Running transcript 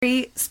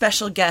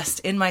special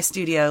guest in my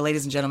studio,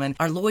 ladies and gentlemen,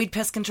 our Lloyd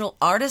Pest Control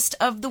Artist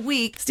of the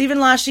Week, Stephen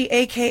Lashy,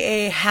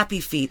 a.k.a. Happy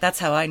Feet. That's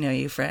how I know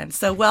you, friend.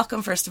 So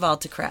welcome, first of all,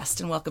 to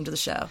Crest, and welcome to the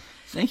show.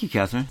 Thank you,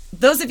 Catherine.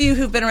 Those of you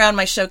who've been around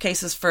my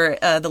showcases for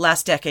the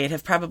last decade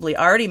have probably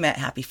already met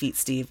Happy Feet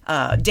Steve.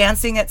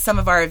 Dancing at some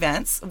of our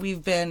events.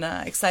 We've been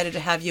excited to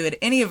have you at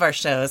any of our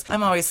shows.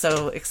 I'm always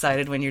so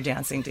excited when you're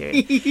dancing,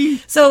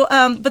 dude. So,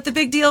 but the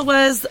big deal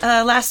was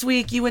last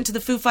week you went to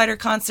the Foo Fighter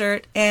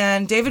concert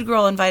and David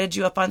Grohl invited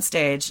you up on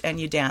stage and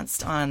you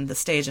danced on the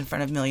stage in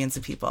front of millions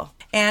of people.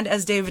 And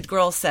as David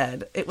Grohl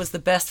said, it was the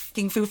best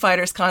fucking Foo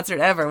Fighters concert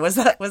ever. Was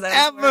that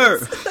ever?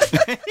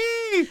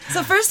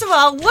 So first of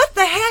all, what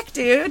the heck,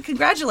 dude?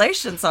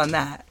 Congratulations on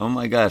that. Oh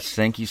my gosh,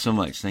 thank you so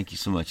much. Thank you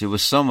so much. It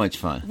was so much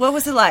fun. What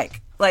was it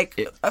like?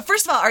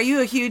 First of all, are you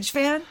a huge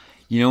fan?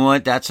 You know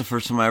what? That's the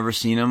first time I ever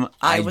seen him.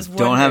 I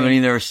don't have any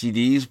of their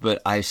CDs,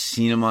 but I've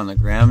seen him on the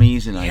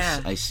Grammys, and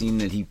I seen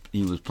that he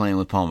was playing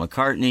with Paul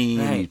McCartney.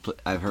 Right. And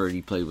I've heard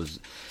he played with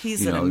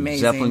an amazing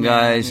Zeppelin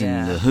guys man.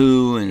 and The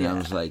Who, and I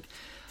was like,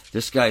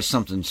 this guy's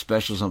something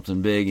special,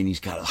 something big, and he's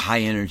got a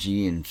high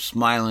energy and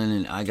smiling,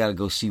 and I got to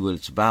go see what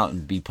it's about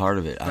and be part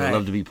of it. Right. I'd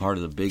love to be part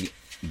of the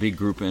big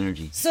group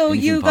energy. So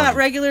Anything you positive. got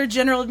regular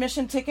general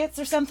admission tickets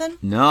or something?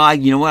 No,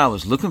 you know what? I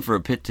was looking for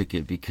a pit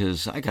ticket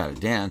because I got to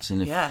dance,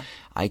 and if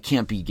I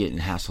can't be getting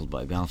hassled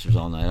by bouncers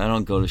all night. I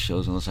don't go to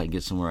shows unless I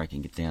get somewhere I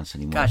can get dance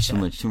anymore.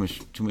 Gotcha.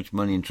 Too much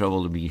money and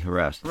trouble to be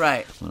harassed.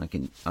 Right.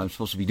 When I'm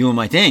supposed to be doing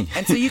my thing.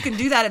 And so you can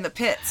do that in the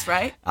pits,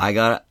 right?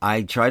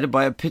 I tried to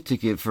buy a pit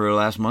ticket for the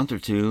last month or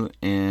two,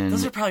 and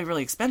those are probably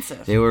really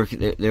expensive. They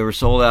were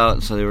sold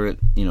out, so they were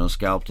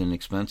scalped and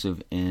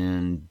expensive.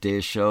 And day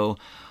of show,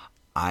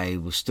 I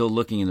was still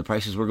looking, and the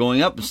prices were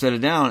going up instead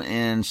of down.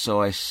 And so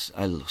I said,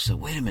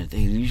 wait a minute, they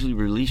usually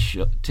release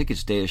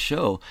tickets day of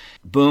show.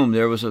 Boom,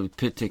 there was a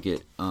pit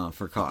ticket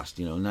for cost,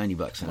 $90.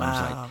 And wow,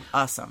 I was like,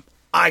 awesome.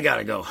 I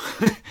gotta go.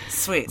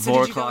 Sweet. So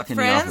 4 did you go o'clock with in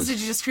the friends? office. Did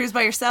you just cruise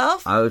by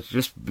yourself? I was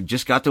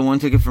just got the one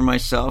ticket for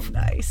myself.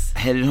 Nice.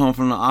 Headed home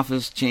from the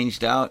office,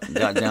 changed out,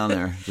 got down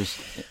there.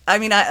 I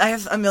mean, I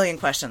have a million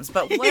questions,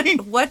 but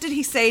what did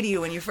he say to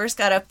you when you first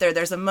got up there?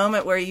 There's a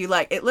moment where you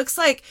it looks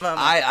like...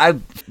 I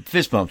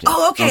fist bumped him.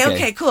 Oh,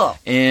 okay, cool.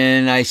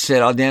 And I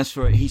said, I'll dance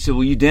for it. He said,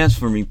 will you dance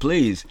for me,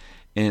 please?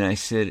 And I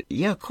said,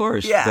 yeah, of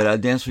course. Yeah. But I'll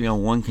dance for you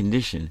on one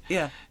condition.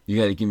 Yeah. You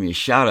got to give me a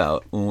shout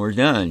out when we're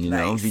done,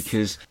 nice.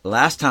 because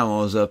last time I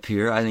was up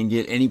here, I didn't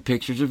get any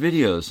pictures or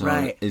videos.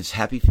 Right. It's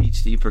Happy Feet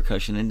Steve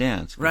Percussion and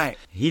Dance. Right.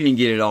 He didn't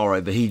get it all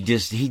right, but he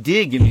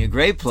did give me a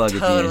great plug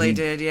totally at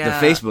the end. Did, yeah.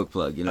 The Facebook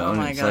plug, Oh,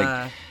 my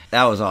God.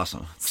 That was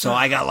awesome. So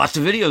I got lots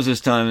of videos this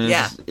time. And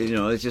yeah.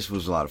 It just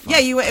was a lot of fun. Yeah,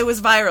 it was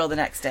viral the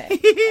next day.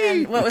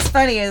 And what was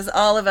funny is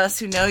all of us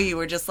who know you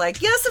were just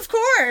like, yes, of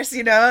course,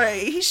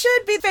 he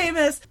should be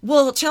famous.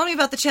 Well, tell me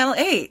about the Channel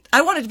 8.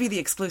 I wanted to be the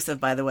exclusive,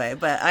 by the way,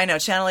 but I know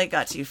Channel 8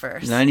 got to you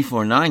first.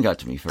 94.9 got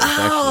to me first,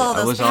 actually.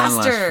 I was bastards. on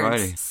last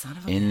Friday. Son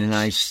of a and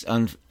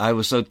then I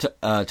was so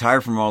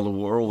tired from all the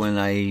whirlwind,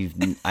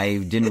 I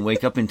didn't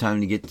wake up in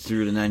time to get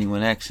through to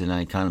 91X, and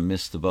I kind of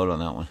missed the boat on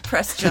that one.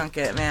 Press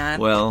junket,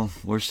 man. Well,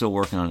 we're still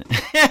working on it.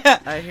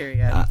 I hear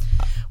you.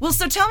 Well,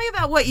 so tell me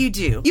about what you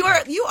do. You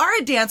are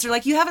a dancer.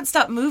 You haven't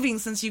stopped moving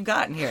since you've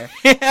gotten here.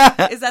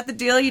 Yeah. Is that the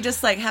deal? You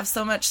just have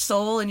so much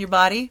soul in your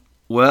body?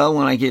 Well,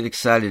 when I get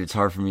excited, it's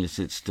hard for me to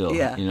sit still.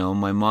 Yeah.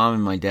 My mom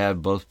and my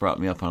dad both brought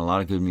me up on a lot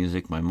of good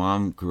music. My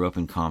mom grew up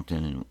in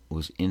Compton and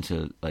was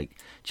into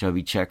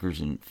Chubby Checkers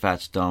and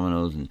Fats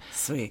Dominoes and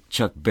Sweet.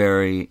 Chuck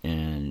Berry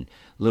and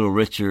Little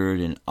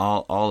Richard and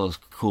all those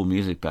cool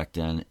music back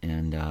then.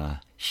 And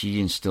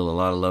she instilled a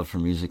lot of love for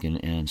music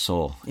and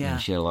soul. Yeah.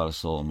 And she had a lot of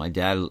soul. And my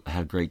dad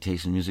had great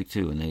taste in music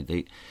too. And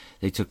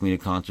they took me to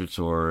concerts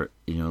or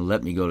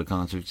let me go to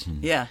concerts.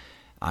 And yeah.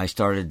 I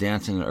started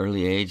dancing at an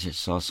early age. I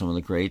saw some of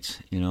the greats,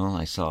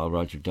 I saw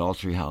Roger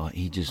Daltrey, how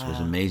he just was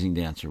an amazing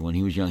dancer. When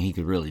he was young, he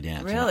could really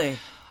dance. Really?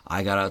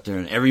 I got out there,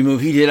 and every move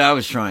he did, I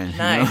was trying.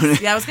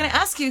 Nice. Yeah, I was going to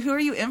ask you, who are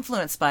you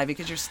influenced by?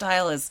 Because your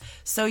style is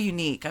so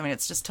unique. I mean,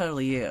 it's just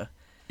totally you.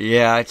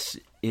 Yeah,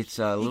 it's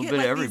a little bit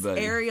of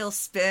everybody. These aerial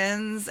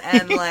spins,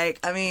 and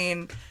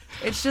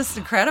it's just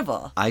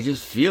incredible. I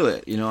just feel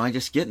it, I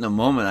just get in the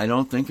moment. I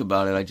don't think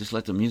about it. I just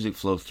let the music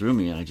flow through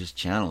me, and I just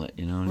channel it,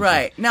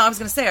 Right. Now, I was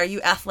going to say, are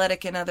you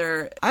athletic in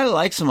other... I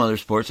like some other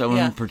sports. I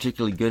wasn't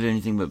particularly good at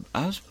anything, but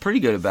I was pretty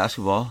good at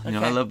basketball. Okay.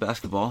 I love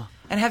basketball.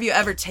 And have you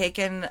ever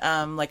taken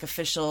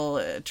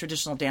official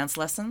traditional dance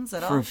lessons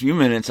at all? For a few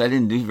minutes, I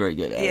didn't do very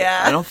good at it.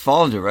 I don't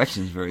follow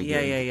directions very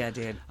good. Yeah,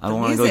 dude. I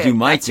want to go do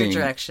my thing. That's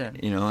your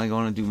direction. I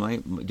want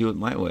to do it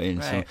my way. And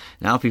right. so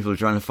now people are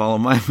trying to follow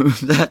my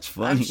moves. That's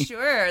funny. I'm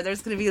sure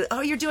there's going to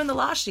be, you're doing the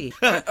Lashy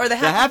or the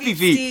Happy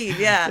Feet. Steve.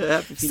 Yeah.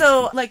 Happy Feet.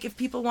 So, if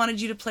people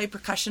wanted you to play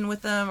percussion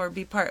with them or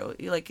be part,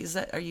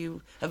 are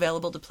you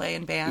available to play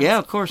in bands? Yeah,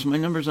 of course. My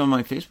number's on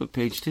my Facebook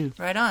page too.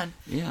 Right on.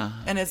 Yeah.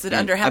 And is it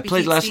under Happy Feet? I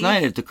played last Steve?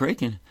 night at the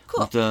Kraken.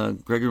 Cool. With the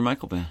Gregory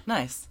Michael Band.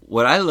 Nice.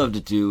 What I love to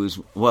do is,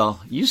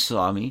 you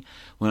saw me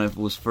when I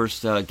was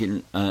first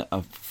getting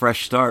a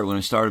fresh start, when I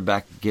started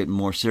back getting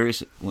more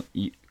serious.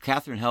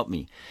 Catherine helped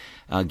me.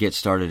 get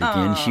started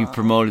again. She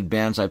promoted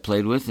bands I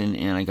played with,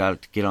 and I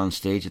got to get on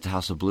stage at the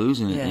House of Blues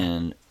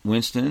and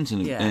Winston's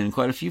and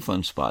quite a few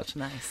fun spots.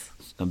 Nice.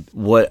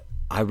 What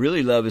I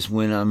really love is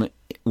when I'm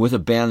with a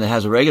band that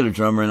has a regular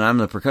drummer and I'm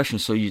the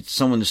percussionist, so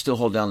someone to still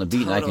hold down the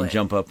beat, and I can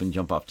jump up and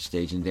jump off the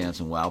stage and dance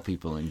and wow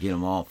people and get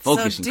them all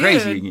focused and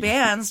crazy.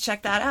 Bands,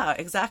 check that out.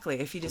 Exactly.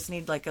 If you just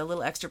need like a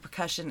little extra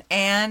percussion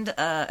and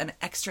an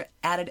extra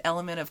added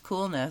element of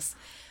coolness,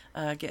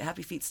 get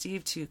Happy Feet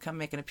Steve to come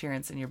make an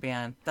appearance in your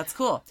band. That's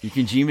cool. You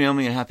can Gmail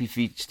me at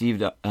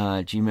happyfeetsteve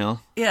Gmail.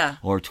 Yeah.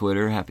 Or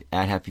Twitter at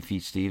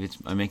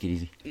happyfeetsteve. I make it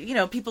easy. You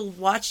know, people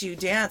watch you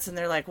dance and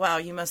they're like, wow,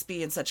 you must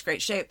be in such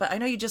great shape. But I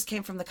know you just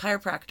came from the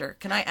chiropractor.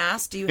 Can I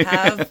ask, do you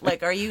have,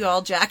 like, are you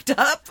all jacked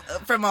up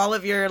from all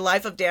of your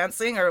life of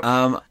dancing? Or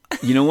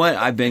you know what?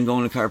 I've been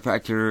going to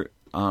chiropractor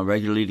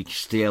regularly to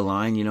stay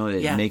aligned. You know,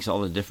 it makes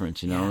all the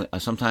difference. You know,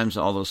 sometimes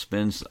all those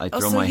spins, I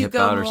throw my hip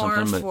out or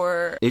something,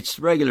 but it's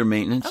regular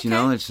maintenance. Okay. You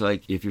know, it's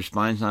like if your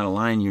spine's not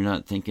aligned, you're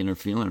not thinking or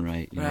feeling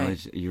right. You know,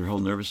 your whole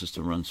nervous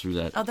system runs through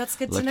that. Oh, that's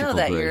good to know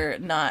that you're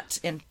not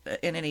in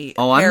any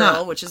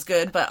peril, which is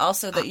good, but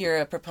also that you're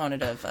a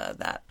proponent of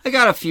that. I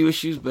got a few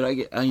issues, but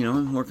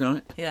I'm working on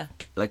it. Yeah,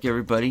 like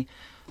everybody,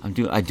 I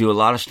do a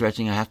lot of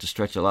stretching. I have to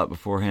stretch a lot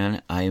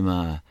beforehand.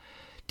 I'm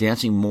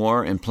dancing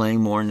more and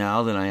playing more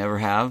now than I ever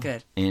have.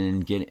 Good.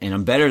 And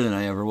I'm better than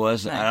I ever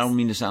was. Nice. I don't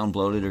mean to sound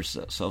bloated or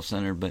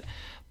self-centered,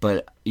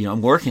 but you know,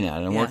 I'm working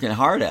at it. I'm working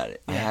hard at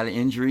it. Yeah. I had an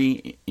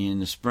injury in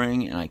the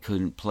spring and I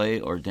couldn't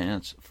play or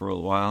dance for a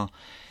while,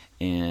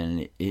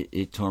 and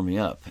it tore me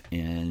up.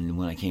 And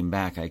when I came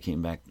back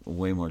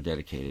way more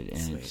dedicated,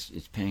 and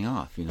it's paying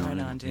off. You know, right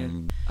on, dude.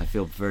 And I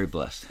feel very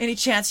blessed. Any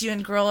chance you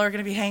and Grohl are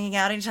going to be hanging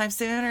out anytime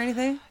soon or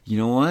anything? You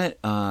know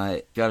what?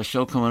 Got a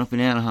show coming up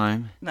in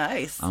Anaheim.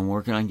 Nice. I'm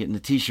working on getting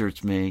the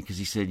T-shirts made because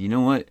he said, you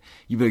know what?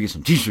 You better get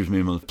some T-shirts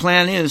made. The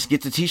plan is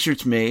get the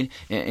T-shirts made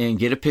and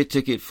get a pit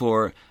ticket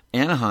for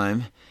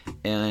Anaheim,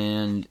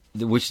 and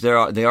which they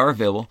are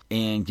available,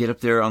 and get up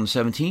there on the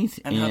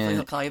 17th. And hopefully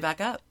he'll call you back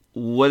up.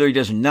 Whether he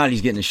does or not,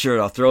 he's getting a shirt.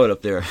 I'll throw it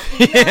up there.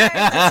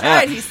 That's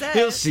right. He said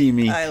he'll see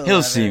me.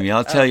 He'll see me.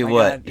 I'll tell you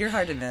what. God. You're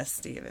hard to miss,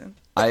 Steven.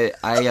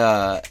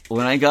 I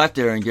when I got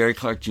there and Gary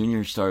Clark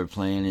Jr. started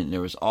playing and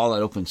there was all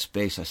that open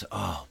space, I said,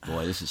 "Oh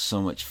boy, this is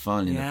so much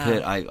fun in the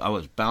pit." I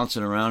was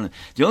bouncing around. And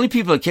the only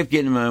people that kept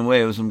getting in my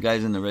way was some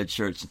guys in the red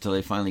shirts until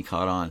they finally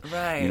caught on.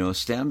 Right. You know,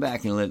 stand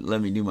back and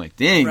let me do my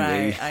thing,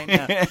 right.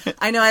 baby.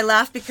 I know. I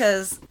laugh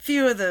because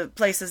few of the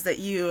places that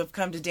you have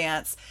come to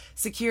dance,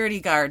 security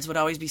guards would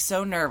always be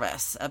so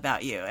nervous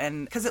about you,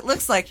 and because it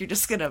looks like you're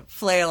just going to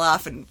flail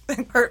off and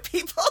hurt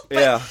people.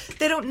 But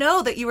they don't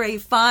know that you were a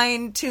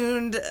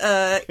fine-tuned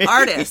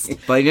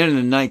artist. By the end of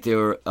the night, they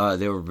were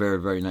very,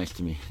 very nice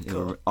to me. They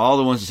were all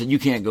the ones that said, "You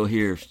can't go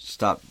here.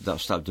 Stop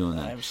doing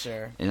that." I'm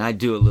sure. And I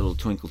do a little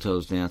twinkle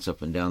toes dance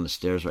up and down the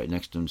stairs right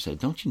next to him. And said,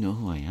 "Don't you know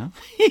who I am?"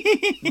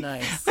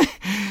 Nice.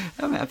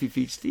 I'm Happy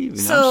Feet Steve. And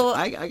so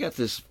I got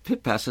this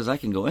pit pass says I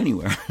can go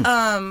anywhere.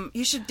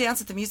 You should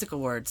dance at the music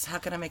awards. How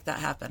can I make that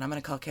happen? I'm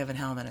going to call Kevin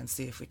Hellman and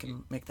see if we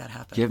can make that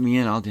happen. Get me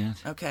in. I'll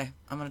dance. Okay.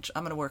 I'm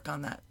gonna work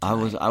on that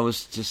tonight. I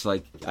was just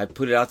like, I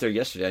put it out there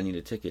yesterday. I need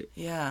a ticket.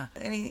 Yeah.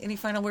 Any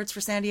final words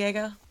for San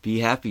Diego? Be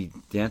happy.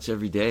 Dance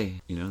every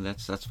day. You know,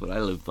 that's what I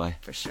live by.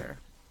 For sure.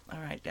 All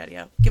right,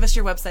 Daddy-O. Give us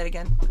your website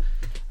again.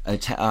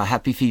 It's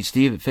Happy Feet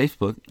Steve at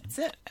Facebook. That's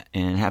it.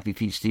 And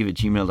happyfeetsteve at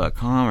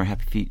gmail.com or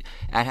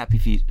Happy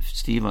Feet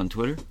Steve on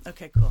Twitter.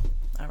 Okay, cool.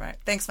 All right.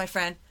 Thanks, my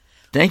friend.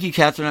 Thank you,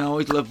 Catherine. I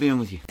always love being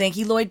with you. Thank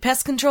you, Lloyd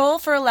Pest Control,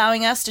 for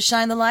allowing us to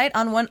shine the light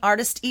on one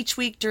artist each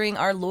week during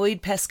our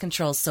Lloyd Pest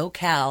Control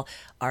SoCal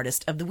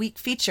Artist of the Week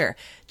feature.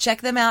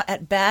 Check them out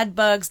at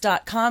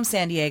badbugs.com,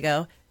 San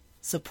Diego.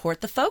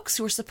 Support the folks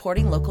who are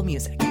supporting local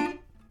music.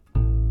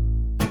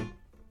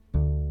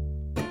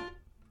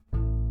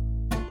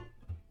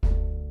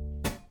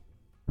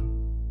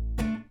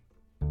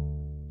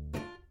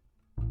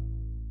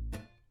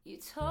 You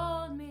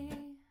told me